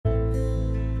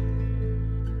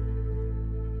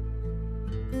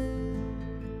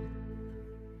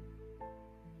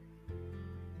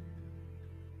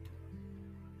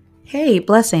Hey,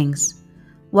 blessings.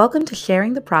 Welcome to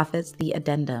Sharing the Prophets, the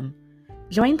Addendum.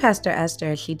 Join Pastor Esther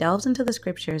as she delves into the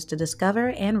scriptures to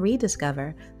discover and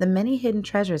rediscover the many hidden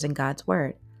treasures in God's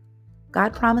Word.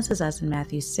 God promises us in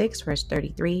Matthew 6, verse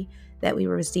 33, that we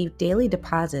will receive daily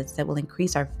deposits that will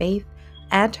increase our faith,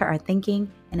 add to our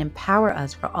thinking, and empower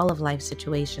us for all of life's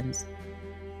situations.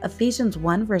 Ephesians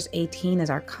 1, verse 18 is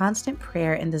our constant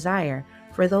prayer and desire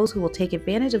for those who will take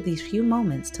advantage of these few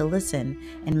moments to listen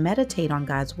and meditate on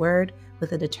God's Word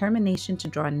with a determination to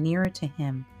draw nearer to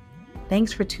Him.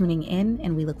 Thanks for tuning in,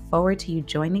 and we look forward to you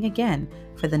joining again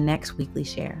for the next weekly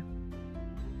share.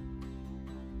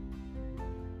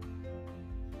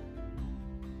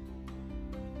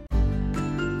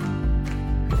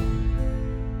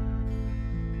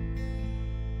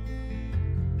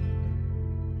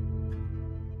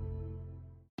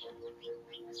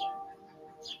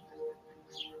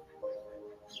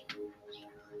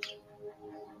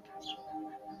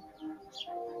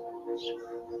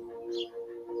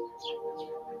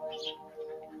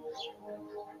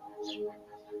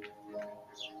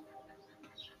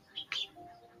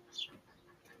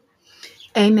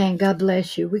 Amen. God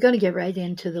bless you. We're going to get right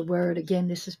into the word. Again,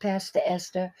 this is Pastor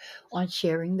Esther on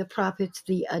Sharing the Prophets,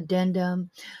 the Addendum.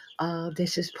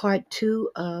 This is part 2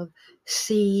 of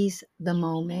Seize the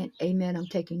Moment. Amen. I'm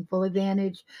taking full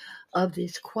advantage of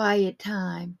this quiet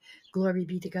time. Glory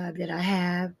be to God that I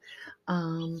have.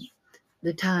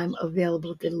 The time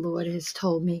available that the Lord has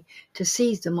told me to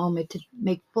seize the moment, to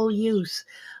make full use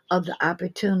of the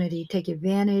opportunity, take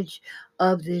advantage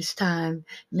of this time,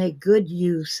 make good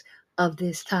use of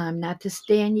this time, not to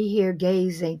stand ye here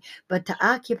gazing, but to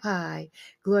occupy.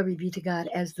 Glory be to God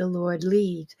as the Lord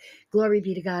leads. Glory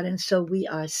be to God. And so we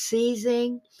are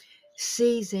seizing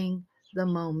the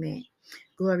moment.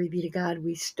 Glory be to God.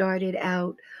 We started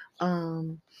out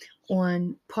on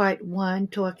part 1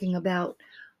 talking about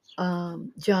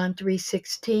John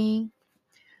 3:16.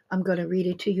 I'm going to read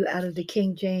it to you out of the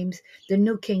the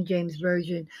New King James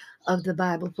Version of the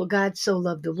Bible. For God so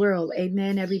loved the world.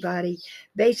 Amen, everybody.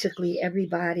 Basically,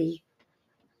 everybody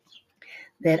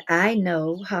that I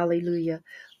know, hallelujah,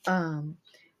 um,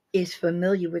 is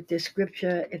familiar with this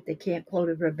scripture. If they can't quote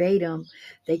it verbatim,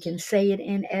 they can say it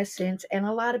in essence. And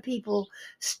a lot of people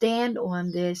stand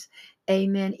on this.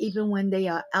 Amen. Even when they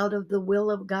are out of the will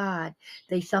of God,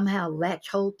 they somehow latch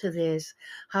hold to this.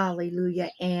 Hallelujah.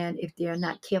 And if they're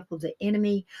not careful, the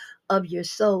enemy of your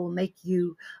soul will make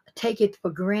you take it for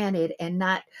granted and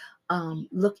not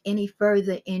look any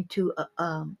further into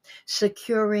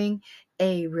securing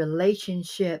a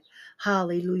relationship,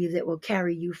 hallelujah, that will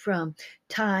carry you from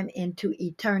time into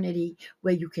eternity,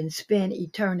 where you can spend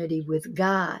eternity with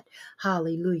God.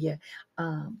 Hallelujah.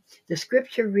 The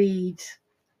scripture reads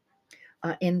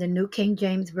in the New King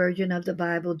James Version of the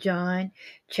Bible, John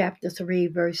chapter 3,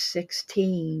 verse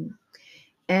 16.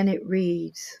 And it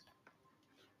reads,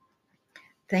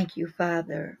 thank you,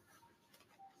 Father.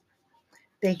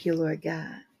 Thank you, Lord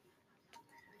God.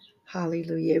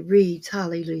 Hallelujah. It reads,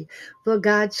 hallelujah. For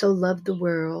God so loved the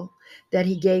world that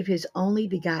he gave his only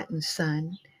begotten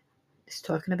Son. It's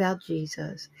talking about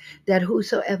Jesus, that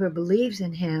whosoever believes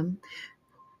in him,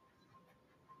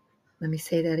 let me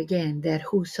say that again, that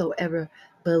whosoever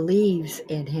believes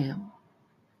in him,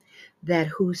 that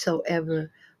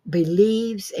whosoever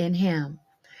believes in him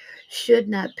should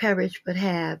not perish but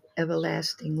have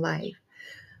everlasting life.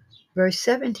 Verse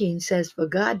 17 says, for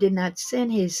God did not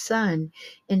send his Son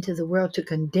into the world to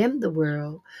condemn the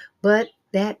world, but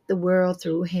that the world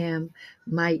through him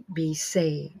might be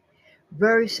saved.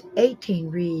 Verse 18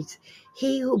 reads,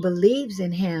 he who believes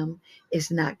in him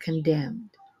is not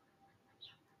condemned.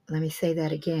 Let me say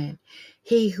that again.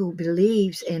 He who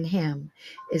believes in him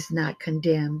is not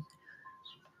condemned,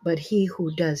 but he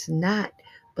who does not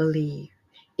believe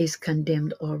is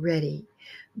condemned already,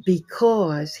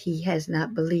 because he has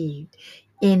not believed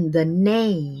in the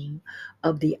name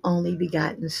of the only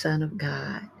begotten Son of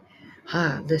God.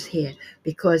 Let's hear.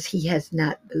 Because he has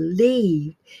not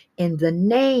believed in the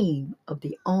name of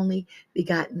the only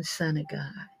begotten Son of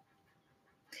God.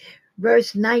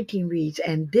 Verse 19 reads,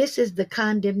 and this is the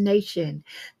condemnation,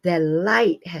 that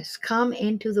light has come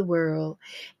into the world,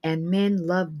 and men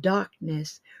love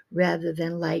darkness rather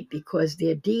than light, because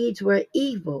their deeds were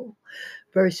evil.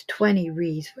 Verse 20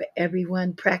 reads, for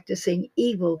everyone practicing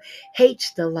evil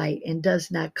hates the light and does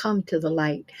not come to the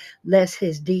light, lest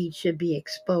his deeds should be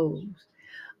exposed.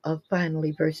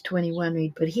 Finally, verse 21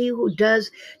 reads, but he who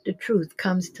does the truth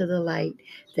comes to the light,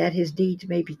 that his deeds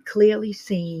may be clearly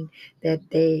seen, that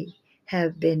they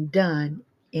have been done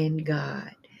in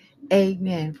God.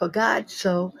 Amen. For God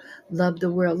so loved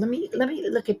the world. Let me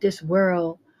look at this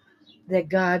world that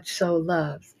God so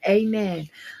loves. Amen.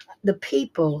 The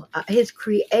people, his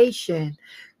creation.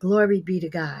 Glory be to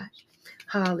God.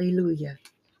 Hallelujah.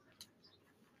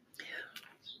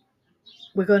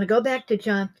 We're going to go back to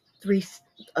John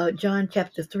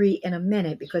chapter 3 in a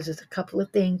minute, because there's a couple of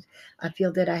things I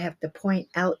feel that I have to point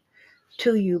out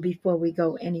to you before we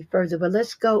go any further. But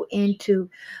let's go into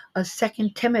 2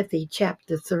 Timothy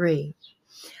chapter 3.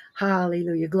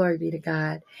 Hallelujah. Glory be to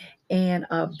God. And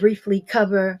briefly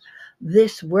cover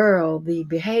this world, the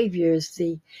behaviors,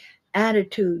 the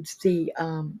attitudes, the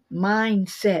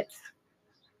mindsets,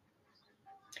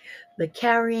 the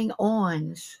carrying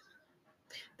ons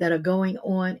that are going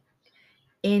on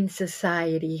in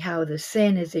society, how the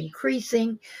sin is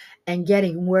increasing and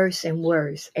getting worse and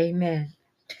worse. Amen.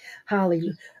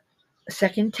 Hallelujah.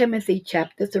 2 Timothy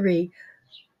chapter 3,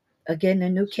 again, the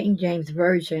New King James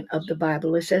Version of the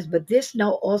Bible. It says, "But this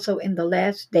know also, in the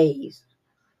last days,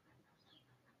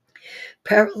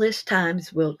 perilous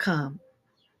times will come."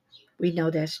 We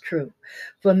know that's true.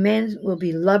 "For men will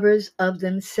be lovers of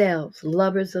themselves,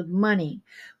 lovers of money,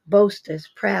 boasters,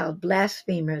 proud,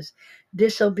 blasphemers,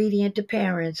 disobedient to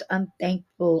parents,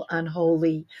 unthankful,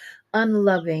 unholy,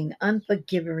 unloving,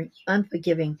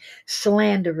 unforgiving,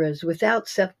 slanderers, without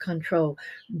self-control,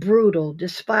 brutal,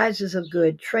 despisers of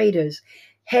good, traitors,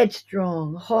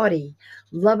 headstrong, haughty,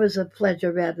 lovers of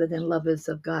pleasure rather than lovers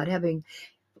of God, having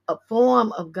a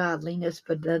form of godliness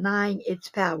but denying its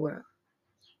power.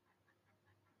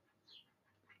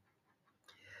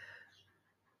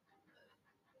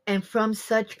 And from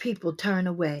such people turn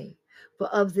away. For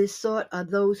of this sort are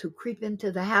those who creep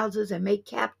into the houses and make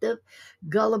captive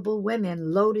gullible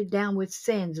women, loaded down with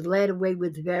sins, led away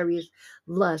with various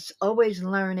lusts, always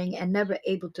learning and never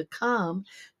able to come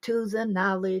to the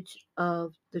knowledge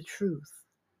of the truth.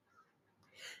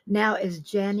 Now, as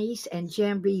Jannes and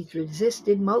Jambres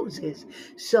resisted Moses,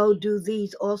 so do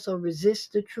these also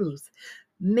resist the truth.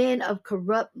 Men of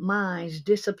corrupt minds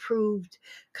disapproved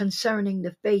concerning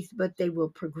the faith, but they will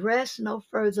progress no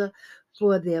further,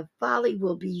 for their folly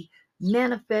will be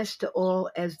manifest to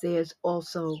all, as theirs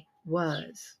also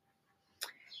was.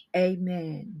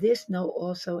 Amen. This know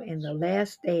also, in the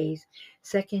last days,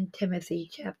 2 Timothy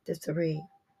chapter 3,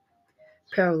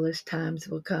 perilous times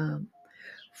will come.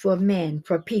 For men,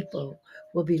 for people,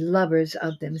 will be lovers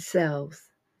of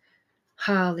themselves.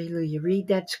 Hallelujah. Read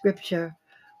that scripture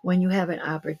when you have an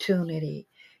opportunity.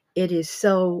 It is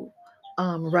so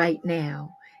right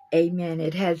now. Amen.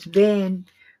 It has been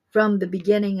from the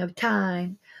beginning of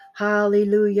time.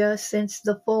 Hallelujah. Since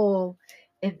the fall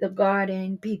in the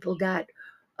garden, people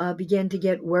began to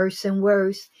get worse and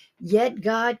worse. Yet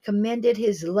God commended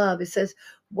his love. It says,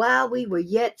 while we were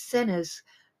yet sinners,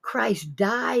 Christ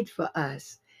died for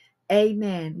us.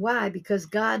 Amen. Why? Because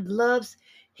God loves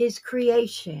his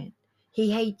creation.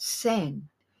 He hates sin,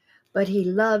 but he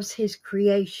loves his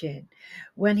creation.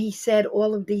 When he said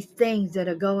all of these things that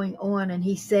are going on, and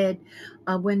he said,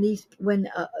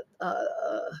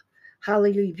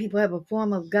 hallelujah, people have a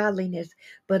form of godliness,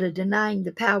 but are denying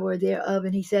the power thereof.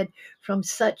 And he said, from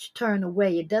such turn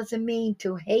away. It doesn't mean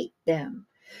to hate them.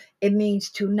 It means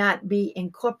to not be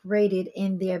incorporated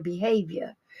in their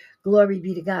behavior. Glory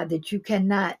be to God, that you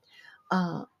cannot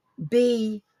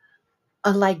be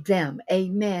like them.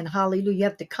 Amen. Hallelujah. You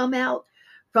have to come out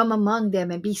from among them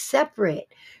and be separate.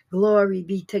 Glory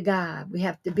be to God. We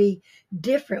have to be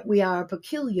different. We are a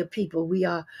peculiar people. We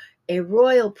are a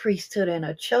royal priesthood and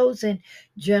a chosen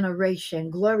generation.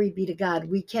 Glory be to God.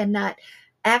 We cannot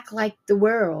act like the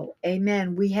world.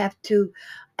 Amen. We have to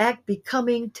act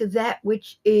becoming to that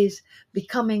which is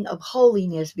becoming of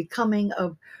holiness, becoming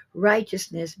of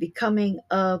righteousness, becoming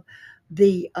of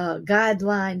the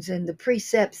guidelines and the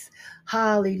precepts,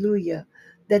 hallelujah,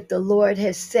 that the Lord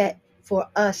has set for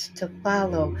us to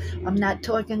follow. I'm not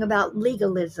talking about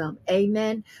legalism.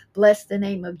 Amen. Bless the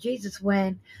name of Jesus.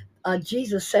 When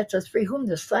Jesus sets us free, whom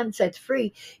the Son sets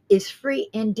free is free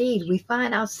indeed. We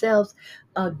find ourselves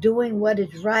doing what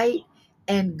is right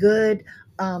and good,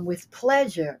 with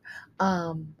pleasure.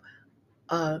 Um,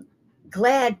 uh,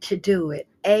 Glad to do it.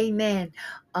 Amen.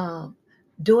 Um,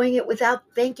 Doing it without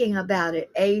thinking about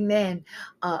it. Amen.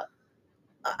 Uh,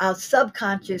 our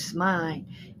subconscious mind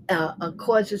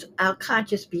causes our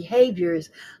conscious behaviors,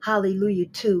 hallelujah,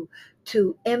 to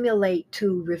emulate,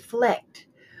 to reflect,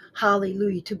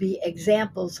 hallelujah, to be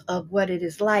examples of what it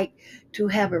is like to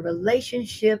have a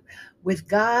relationship with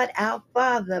God our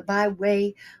Father by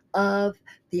way of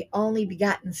the only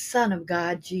begotten Son of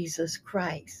God, Jesus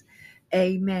Christ.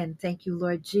 Amen. Thank you,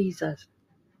 Lord Jesus.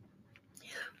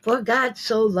 For God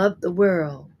so loved the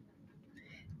world.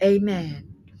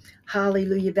 Amen.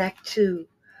 Hallelujah. Back to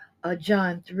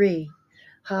John 3.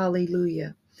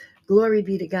 Hallelujah. Glory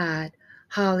be to God.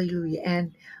 Hallelujah.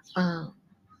 And um,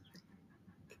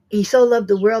 he so loved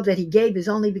the world that he gave his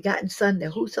only begotten Son,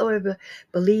 that whosoever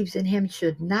believes in him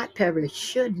should not perish,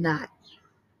 should not,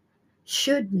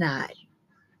 should not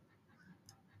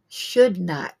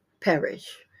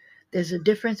perish. There's a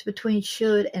difference between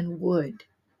should and would.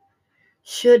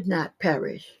 Should not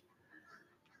perish,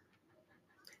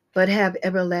 but have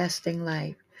everlasting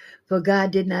life. For God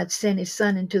did not send his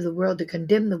Son into the world to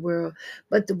condemn the world,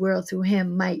 but the world through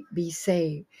him might be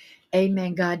saved.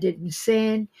 Amen. God didn't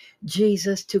send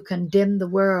Jesus to condemn the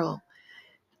world.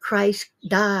 Christ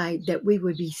died that we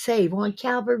would be saved. On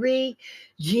Calvary,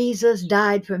 Jesus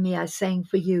died for me. I sang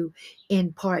for you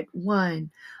in part 1.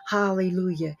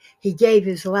 Hallelujah. He gave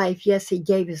his life. Yes, he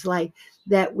gave his life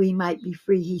that we might be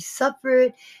free. He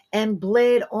suffered and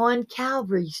bled on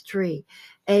Calvary's tree.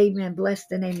 Amen. Bless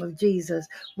the name of Jesus.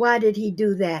 Why did he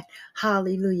do that?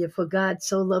 Hallelujah. For God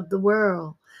so loved the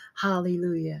world.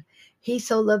 Hallelujah. He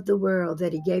so loved the world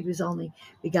that he gave his only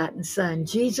begotten Son.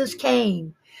 Jesus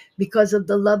came because of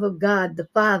the love of God the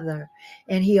Father,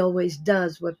 and he always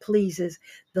does what pleases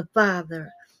the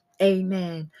Father.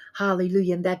 Amen.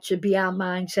 Hallelujah. And that should be our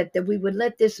mindset, that we would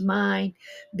let this mind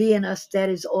be in us that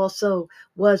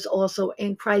was also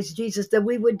in Christ Jesus, that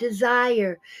we would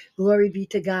desire, glory be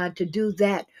to God, to do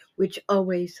that which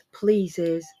always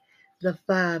pleases the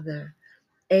Father.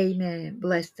 Amen.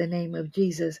 Bless the name of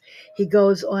Jesus. He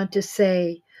goes on to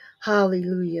say,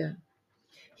 hallelujah.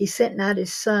 He sent not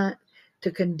his Son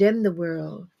to condemn the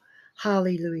world.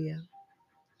 Hallelujah.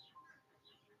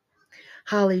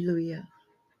 Hallelujah.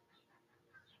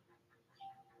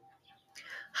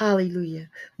 Hallelujah.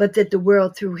 But that the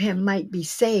world through him might be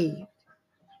saved.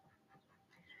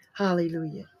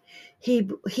 Hallelujah. He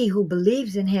who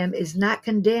believes in him is not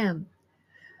condemned.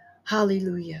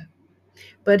 Hallelujah.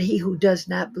 But he who does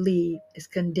not believe is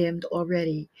condemned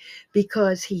already,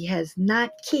 because he has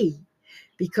not believed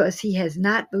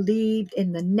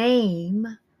in the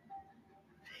name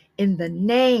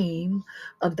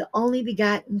of the only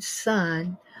begotten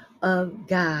Son of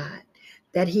God.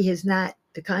 That he has not,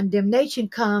 the condemnation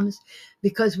comes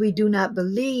because we do not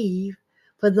believe,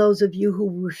 for those of you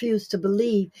who refuse to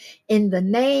believe in the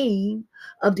name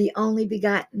of the only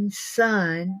begotten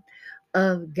Son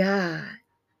of God.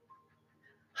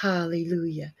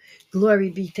 Hallelujah. Glory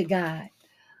be to God.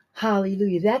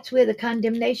 Hallelujah. That's where the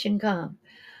condemnation comes.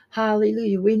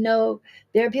 Hallelujah. We know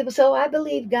there are people, so I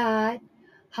believe God.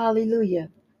 Hallelujah.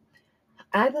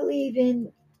 I believe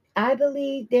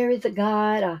there is a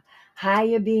God, a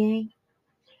higher being.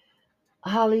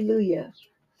 Hallelujah.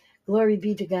 Glory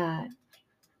be to God.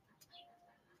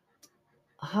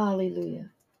 Hallelujah.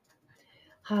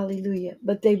 Hallelujah.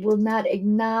 But they will not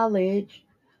acknowledge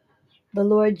the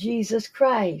Lord Jesus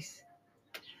Christ.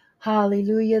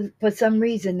 Hallelujah. For some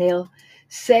reason, they'll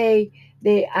say,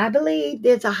 I believe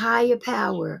there's a higher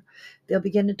power. They'll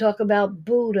begin to talk about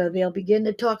Buddha. They'll begin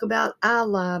to talk about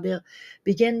Allah. They'll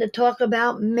begin to talk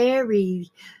about Mary,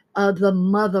 the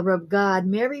mother of God.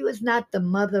 Mary was not the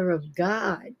mother of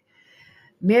God.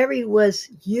 Mary was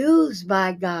used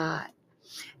by God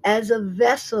as a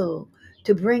vessel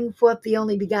to bring forth the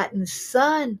only begotten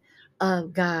Son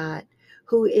of God,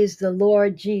 who is the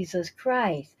Lord Jesus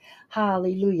Christ.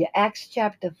 Hallelujah. Acts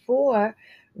chapter 4,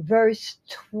 verse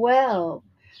 12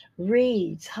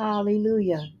 reads,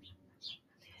 hallelujah.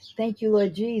 Thank you,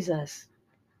 Lord Jesus.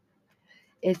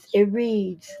 It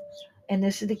reads, and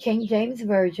this is the King James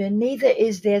Version, neither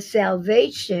is there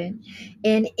salvation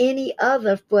in any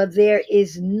other, for there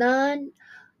is none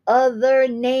other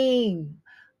name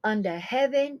under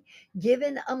heaven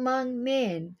given among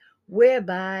men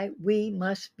whereby we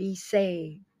must be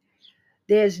saved.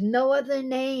 There's no other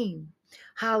name.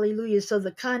 Hallelujah. So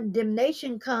the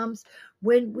condemnation comes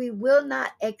when we will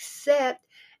not accept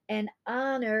and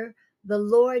honor the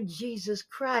Lord Jesus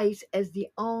Christ as the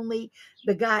only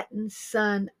begotten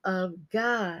Son of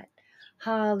God.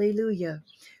 Hallelujah.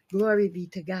 Glory be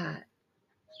to God.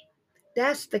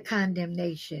 That's the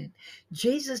condemnation.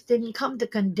 Jesus didn't come to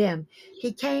condemn.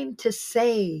 He came to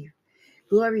save.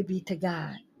 Glory be to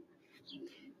God.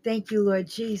 Thank you, Lord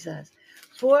Jesus.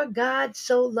 For God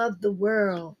so loved the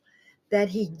world that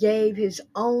he gave his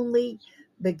only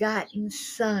begotten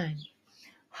Son.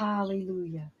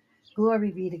 Hallelujah.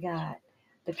 Glory be to God.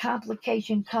 The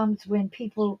complication comes when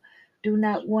people do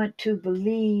not want to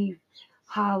believe,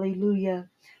 hallelujah,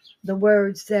 the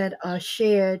words that are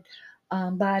shared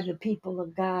by the people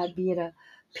of God, be it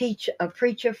a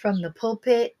preacher from the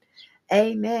pulpit,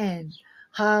 amen,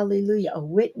 hallelujah, a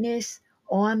witness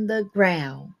on the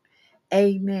ground,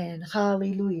 amen,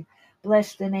 hallelujah.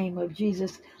 Bless the name of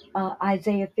Jesus.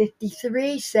 Isaiah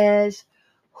 53 says,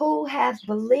 who hath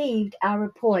believed our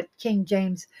report? King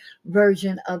James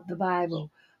Version of the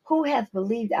Bible. Who hath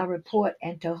believed our report,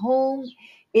 and to whom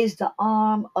is the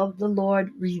arm of the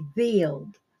Lord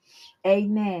revealed?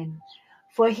 Amen.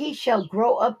 For he shall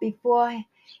grow up before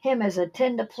him as a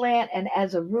tender plant and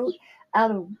as a root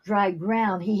out of dry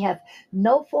ground. He hath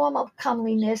no form of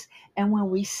comeliness, and when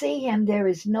we see him, there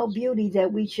is no beauty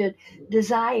that we should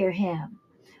desire him.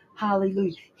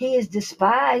 Hallelujah. He is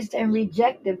despised and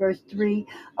rejected, verse 3,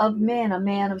 of men, a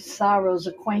man of sorrows,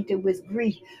 acquainted with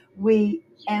grief. We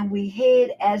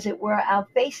hid, as it were, our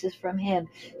faces from him.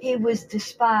 He was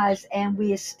despised, and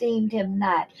we esteemed him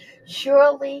not.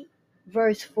 Surely,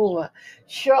 verse 4,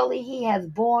 surely he has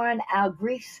borne our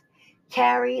griefs,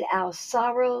 carried our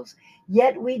sorrows,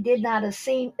 yet we did not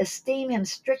esteem him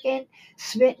stricken,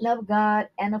 smitten of God,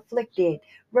 and afflicted.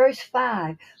 Verse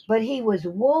 5, but he was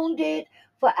wounded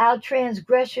for our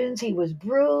transgressions, he was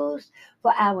bruised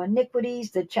for our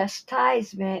iniquities. The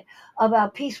chastisement of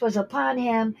our peace was upon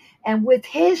him, and with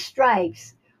his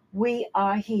stripes we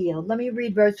are healed. Let me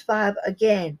read verse 5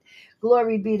 again.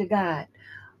 Glory be to God.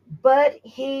 But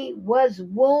he was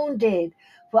wounded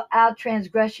for our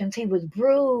transgressions, he was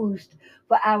bruised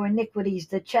for our iniquities.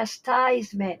 The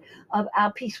chastisement of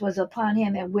our peace was upon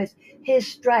him, and with his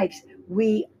stripes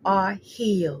we are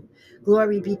healed.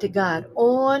 Glory be to God.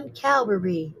 On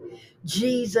Calvary,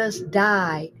 Jesus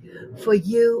died for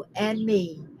you and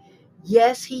me.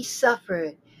 Yes, he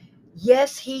suffered.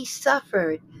 Yes, he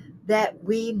suffered that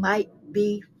we might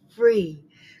be free.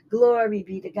 Glory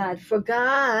be to God. For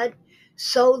God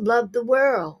so loved the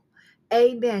world.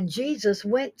 Amen. Jesus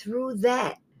went through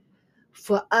that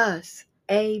for us.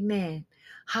 Amen.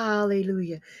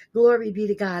 Hallelujah. Glory be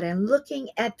to God. And looking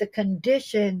at the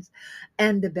conditions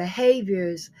and the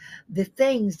behaviors, the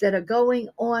things that are going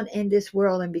on in this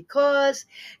world, and because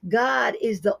God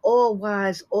is the all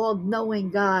wise, all knowing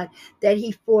God, that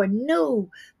He foreknew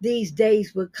these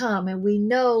days would come. And we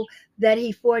know that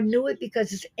He foreknew it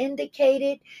because it's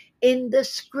indicated in the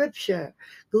scripture.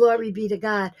 Glory be to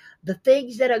God. The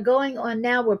things that are going on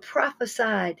now were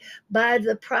prophesied by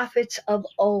the prophets of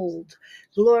old.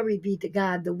 Glory be to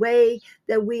God. The way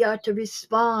that we are to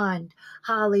respond,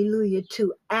 hallelujah,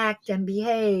 to act and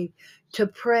behave, to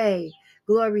pray.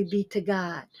 Glory be to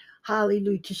God.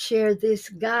 Hallelujah. To share this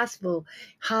gospel,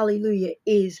 hallelujah,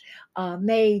 is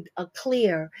made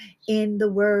clear in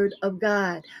the word of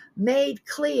God, made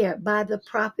clear by the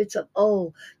prophets of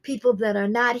old, people that are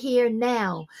not here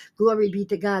now. Glory be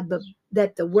to God, but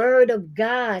that the word of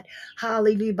God,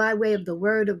 hallelujah, by way of the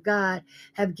word of God,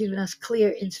 have given us clear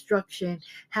instruction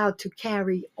how to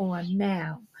carry on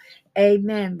now.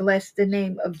 Amen. Bless the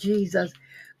name of Jesus.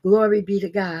 Glory be to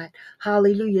God.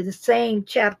 Hallelujah. The same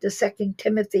chapter, 2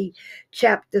 Timothy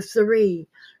chapter 3.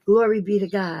 Glory be to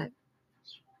God.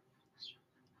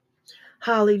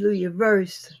 Hallelujah.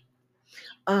 Verse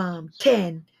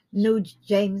 10,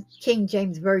 King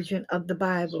James Version of the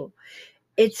Bible.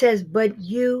 It says, but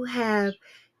you have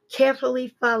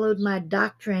carefully followed my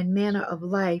doctrine, manner of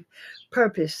life,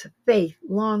 purpose, faith,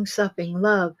 long suffering,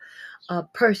 love,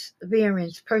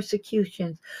 perseverance,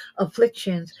 persecutions,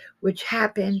 afflictions, which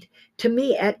happened to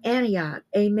me at Antioch.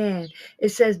 Amen. It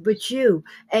says, but you,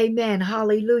 amen,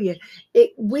 hallelujah.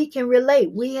 We can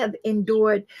relate. We have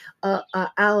endured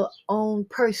our own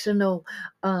personal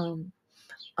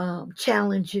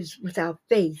challenges with our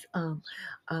faith,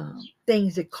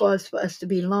 things that cause for us to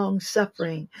be long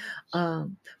suffering,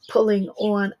 pulling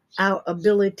on our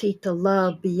ability to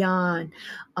love beyond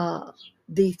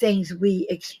the things we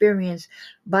experience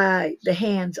by the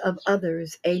hands of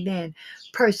others. Amen.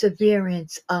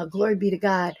 Perseverance. Glory be to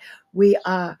God. We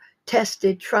are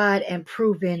tested, tried, and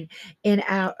proven in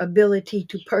our ability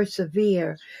to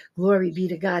persevere. Glory be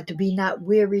to God. To be not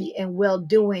weary in well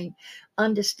doing,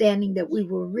 understanding that we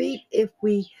will reap if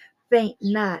we faint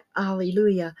not.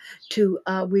 Hallelujah. To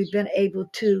we've been able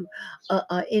to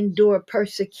endure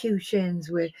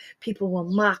persecutions where people will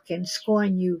mock and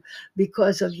scorn you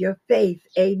because of your faith.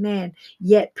 Amen.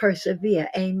 Yet persevere.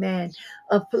 Amen.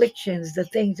 Afflictions, the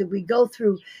things that we go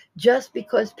through just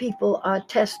because people are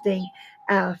testing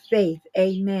our faith.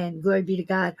 Amen. Glory be to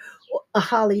God.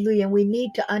 Hallelujah. And we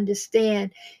need to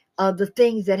understand the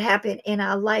things that happen in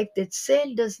our life, that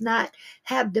sin does not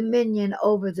have dominion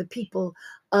over the people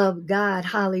of God.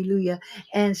 Hallelujah.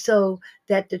 And so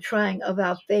that the trying of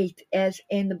our faith, as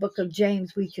in the book of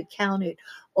James, we could count it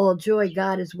all joy.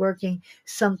 God is working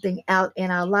something out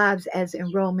in our lives, as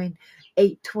in Romans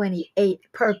 8:28,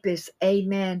 purpose.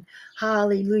 Amen.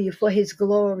 Hallelujah. For his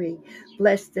glory.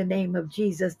 Bless the name of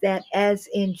Jesus. That as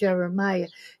in Jeremiah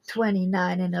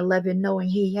 29:11, knowing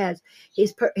he has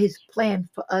his plan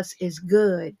for us is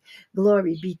good.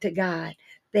 Glory be to God.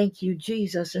 Thank you,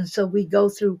 Jesus. And so we go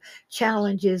through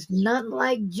challenges, none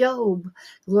like Job.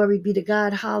 Glory be to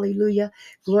God. Hallelujah.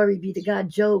 Glory be to God.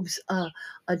 Job's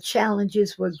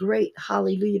challenges were great.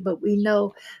 Hallelujah. But we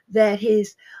know that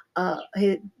his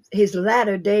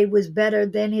latter day was better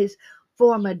than his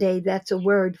former day. That's a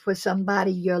word for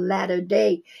somebody. Your latter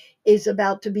day is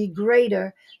about to be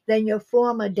greater than your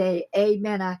former day.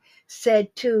 Amen. I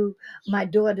said to my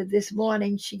daughter this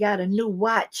morning, she got a new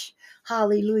watch.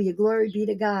 Hallelujah. Glory be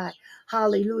to God.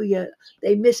 Hallelujah.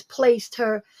 They misplaced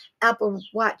her Apple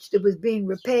Watch that was being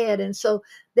repaired. And so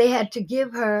they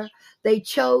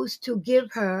chose to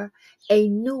give her a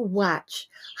new watch.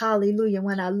 Hallelujah.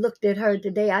 When I looked at her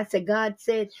today, I said, God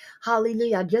said,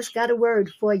 hallelujah, I just got a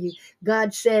word for you.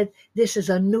 God said, this is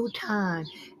a new time.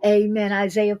 Amen.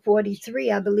 Isaiah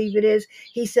 43, I believe it is.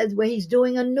 He says, well, he's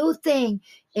doing a new thing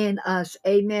in us.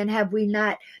 Amen. Have we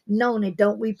not known it?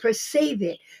 Don't we perceive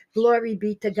it? Glory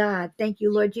be to God. Thank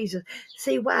you, Lord Jesus.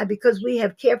 See why? Because we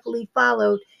have carefully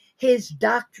followed his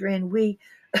doctrine. We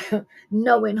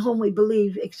know in whom we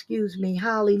believe, excuse me,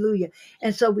 hallelujah.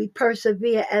 And so we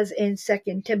persevere as in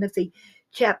 2 Timothy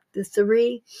chapter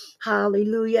 3,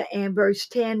 hallelujah, and verse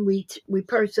 10, we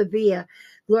persevere.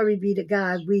 Glory be to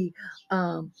God. We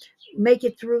make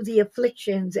it through the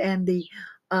afflictions and the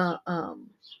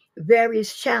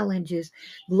various challenges.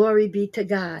 Glory be to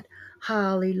God.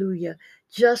 Hallelujah.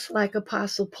 Just like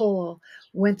Apostle Paul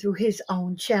went through his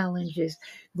own challenges.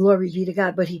 Glory be to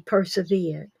God, but he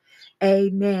persevered.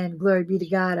 Amen. Glory be to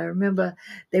God. I remember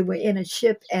they were in a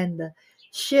ship and the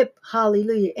ship,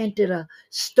 hallelujah, entered a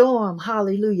storm,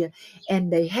 hallelujah,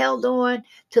 and they held on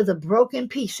to the broken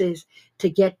pieces to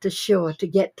get to shore, to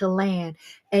get to land.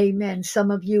 Amen.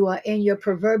 Some of you are in your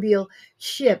proverbial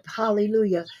ship,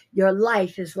 hallelujah. Your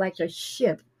life is like a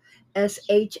ship,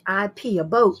 SHIP, a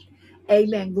boat.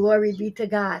 Amen. Glory be to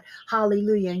God.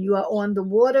 Hallelujah. And you are on the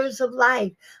waters of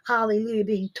life. Hallelujah.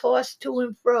 Being tossed to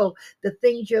and fro. The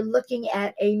things you're looking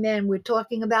at. Amen. We're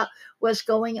talking about what's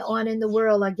going on in the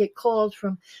world. I get calls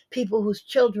from people whose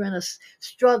children are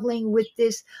struggling with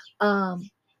this um,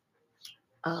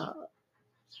 uh,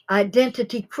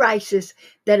 identity crisis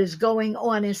that is going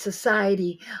on in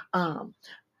society.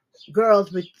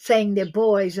 Girls with saying they're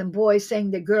boys and boys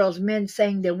saying they're girls, men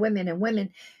saying they're women and women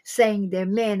saying they're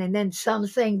men, and then some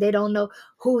saying they don't know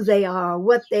who they are or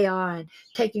what they are, and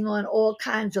taking on all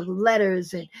kinds of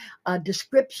letters and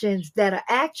descriptions that are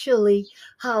actually,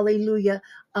 hallelujah,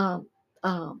 um,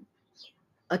 um,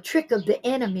 a trick of the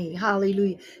enemy,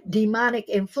 hallelujah, demonic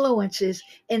influences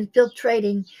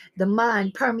infiltrating the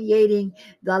mind, permeating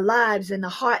the lives and the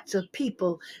hearts of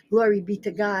people. Glory be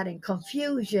to God. And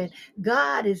confusion.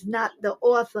 God is not the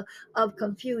author of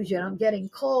confusion. I'm getting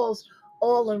calls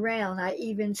all around. I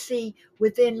even see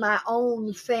within my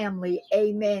own family,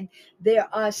 amen, there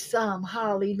are some,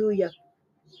 hallelujah,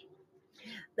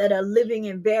 that are living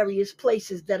in various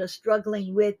places that are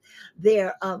struggling with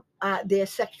their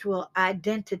sexual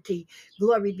identity.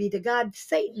 Glory be to God.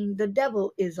 Satan, the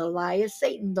devil, is a liar.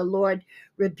 Satan, the Lord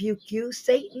rebuke you.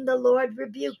 Satan, the Lord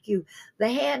rebuke you. The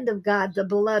hand of God, the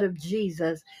blood of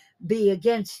Jesus, be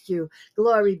against you.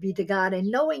 Glory be to God. And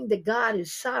knowing that God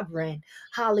is sovereign,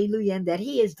 hallelujah, and that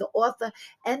he is the author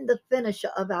and the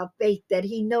finisher of our faith, that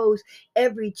he knows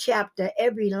every chapter,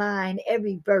 every line,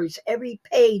 every verse, every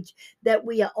page that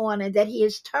we are on, and that he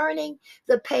is turning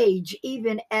the page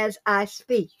even as I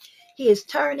speak. He is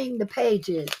turning the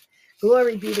pages.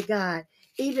 Glory be to God.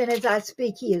 Even as I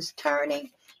speak, he is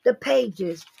turning the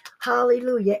pages.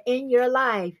 Hallelujah. In your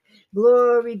life.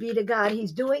 Glory be to God.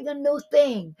 He's doing a new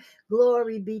thing.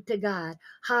 Glory be to God.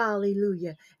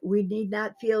 Hallelujah. We need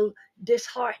not feel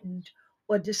disheartened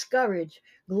or discouraged.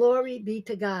 Glory be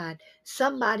to God.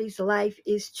 Somebody's life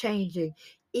is changing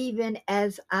even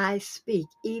as I speak,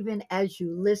 even as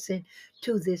you listen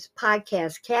to this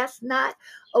podcast. Cast not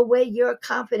away your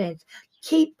confidence.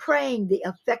 Keep praying. The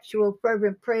effectual,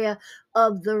 fervent prayer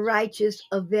of the righteous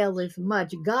availeth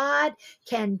much. God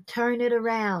can turn it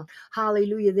around.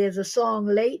 Hallelujah. There's a song,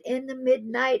 Late in the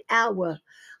Midnight Hour.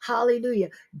 Hallelujah.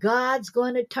 God's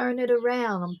going to turn it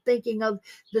around. I'm thinking of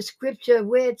the scripture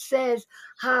where it says,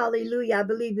 hallelujah, I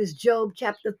believe it's Job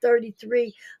chapter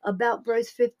 33, about verse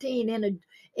 15.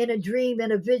 In a dream,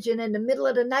 in a vision, in the middle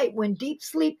of the night, when deep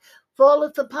sleep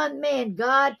falleth upon man,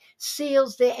 God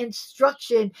seals their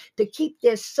instruction to keep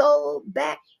their soul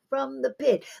back from the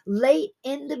pit. Late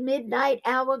in the midnight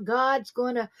hour, God's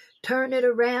going to turn it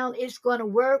around. It's going to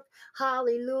work.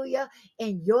 Hallelujah.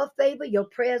 In your favor, your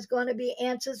prayer's going to be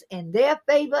answers. In their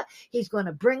favor, He's going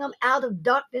to bring them out of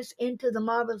darkness into the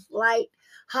marvelous light.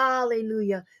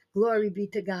 Hallelujah. Glory be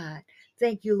to God.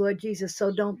 Thank you, Lord Jesus.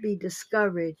 So don't be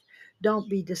discouraged. Don't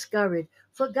be discouraged.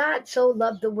 For God so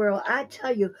loved the world. I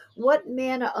tell you, what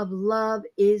manner of love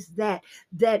is that?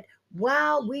 That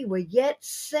while we were yet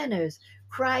sinners,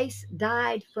 Christ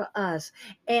died for us.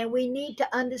 And we need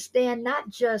to understand not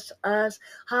just us,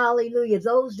 hallelujah,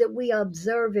 those that we are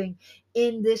observing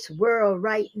in this world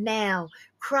right now.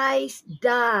 Christ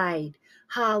died,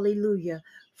 hallelujah,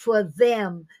 for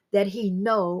them that He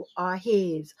know are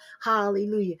His.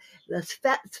 Hallelujah. The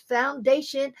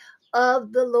foundation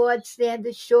of the Lord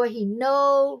standeth sure. He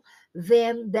know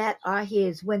them that are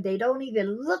His, when they don't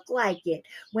even look like it,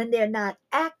 when they're not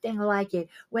acting like it,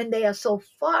 when they are so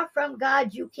far from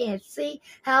God you can't see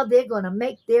how they're going to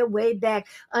make their way back.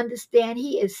 Understand,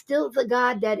 He is still the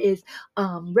God that is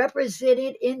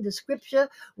represented in the scripture,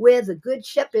 where the good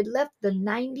shepherd left the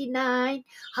 99,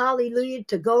 hallelujah,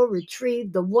 to go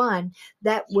retrieve the one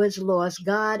that was lost.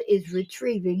 God is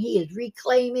retrieving, He is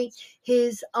reclaiming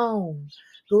His own.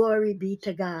 Glory be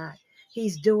to God.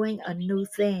 He's doing a new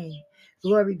thing.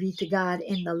 Glory be to God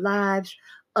in the lives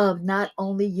of not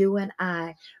only you and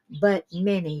I, but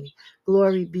many.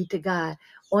 Glory be to God.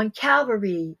 On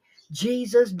Calvary,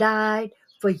 Jesus died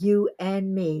for you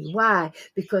and me. Why?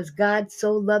 Because God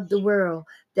so loved the world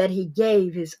that He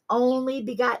gave His only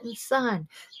begotten Son,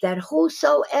 that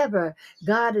whosoever,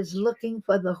 God is looking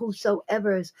for the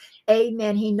whosoever's.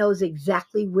 Amen. He knows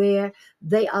exactly where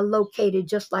they are located,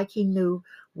 just like He knew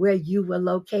where you were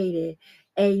located.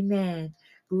 Amen.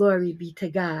 Glory be to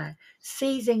God.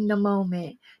 Seizing the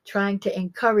moment, trying to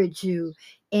encourage you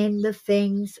in the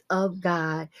things of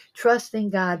God, trusting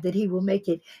God that He will make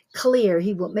it clear,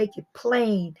 He will make it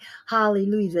plain.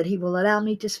 Hallelujah. That He will allow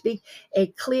me to speak a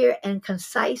clear and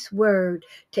concise word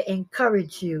to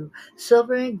encourage you.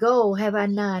 Silver and gold have I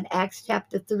none. Acts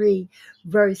chapter 3,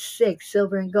 verse 6.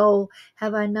 Silver and gold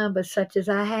have I none, but such as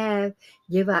I have,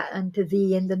 give I unto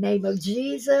thee in the name of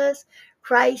Jesus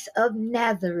Christ of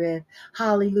Nazareth.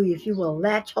 Hallelujah. If you will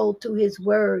latch hold to His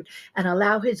word and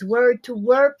allow His word to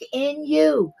work in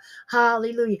you.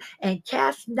 Hallelujah. And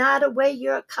cast not away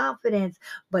your confidence,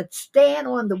 but stand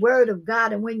on the word of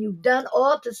God. And when you've done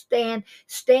all to stand,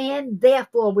 stand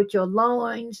therefore with your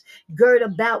loins girt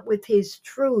about with His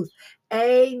truth.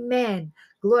 Amen.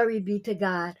 Glory be to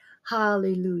God.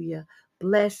 Hallelujah.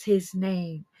 Bless His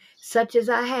name. Such as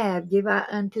I have, give I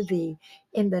unto thee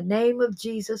in the name of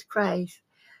Jesus Christ.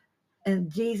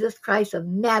 And Jesus Christ of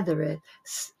Nazareth,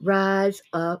 rise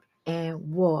up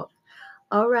and walk.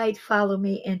 All right, follow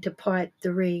me into part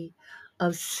 3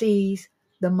 of Seize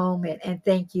the Moment. And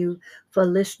thank you for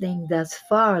listening thus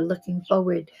far. Looking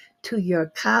forward to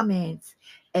your comments,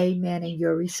 amen, and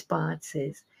your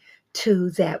responses to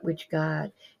that which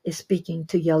God is speaking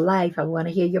to your life. I want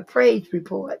to hear your praise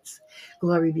reports.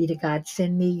 Glory be to God.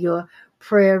 Send me your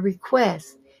prayer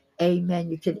requests. Amen.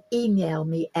 You can email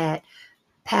me at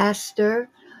Pastor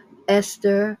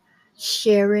Esther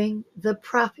Sharing the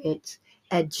Prophets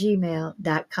at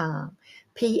gmail.com.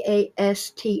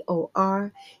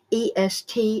 PASTORESTHER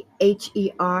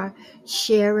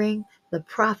Sharing the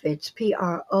Prophets,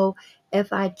 PROFITS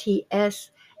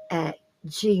at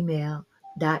gmail.com.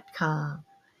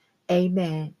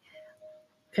 Amen.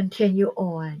 Continue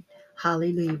on.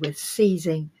 Hallelujah. With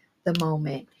seizing the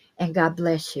moment. And God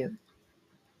bless you.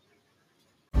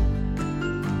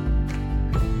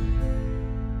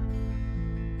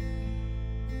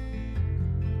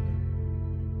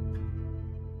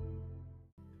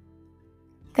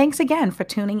 Thanks again for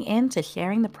tuning in to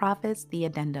Sharing the Prophets, the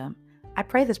Addendum. I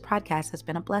pray this podcast has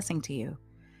been a blessing to you.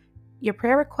 Your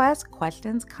prayer requests,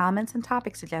 questions, comments, and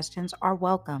topic suggestions are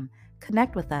welcome.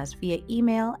 Connect with us via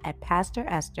email at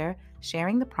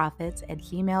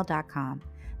pastoresthersharingtheprophets@gmail.com.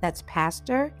 That's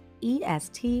Pastor,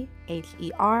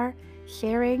 ESTHER,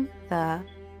 sharing the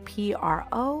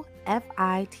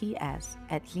PROFITS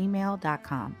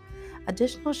 @gmail.com.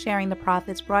 Additional Sharing the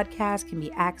Prophets broadcasts can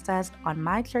be accessed on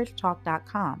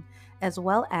mychurchtalk.com, as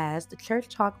well as the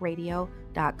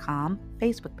churchtalkradio.com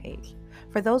Facebook page.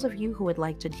 For those of you who would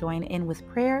like to join in with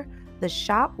prayer, the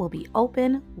shop will be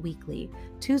open weekly,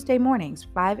 Tuesday mornings,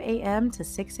 5 a.m. to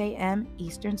 6 a.m.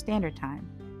 Eastern Standard Time.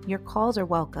 Your calls are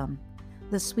welcome.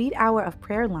 The Sweet Hour of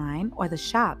Prayer line, or the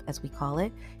shop as we call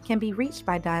it, can be reached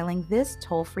by dialing this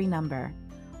toll-free number,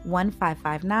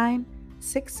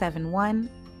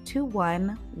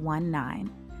 1-559-671-2119.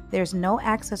 There's no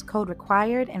access code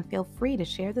required, and feel free to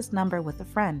share this number with a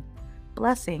friend.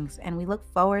 Blessings, and we look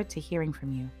forward to hearing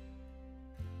from you.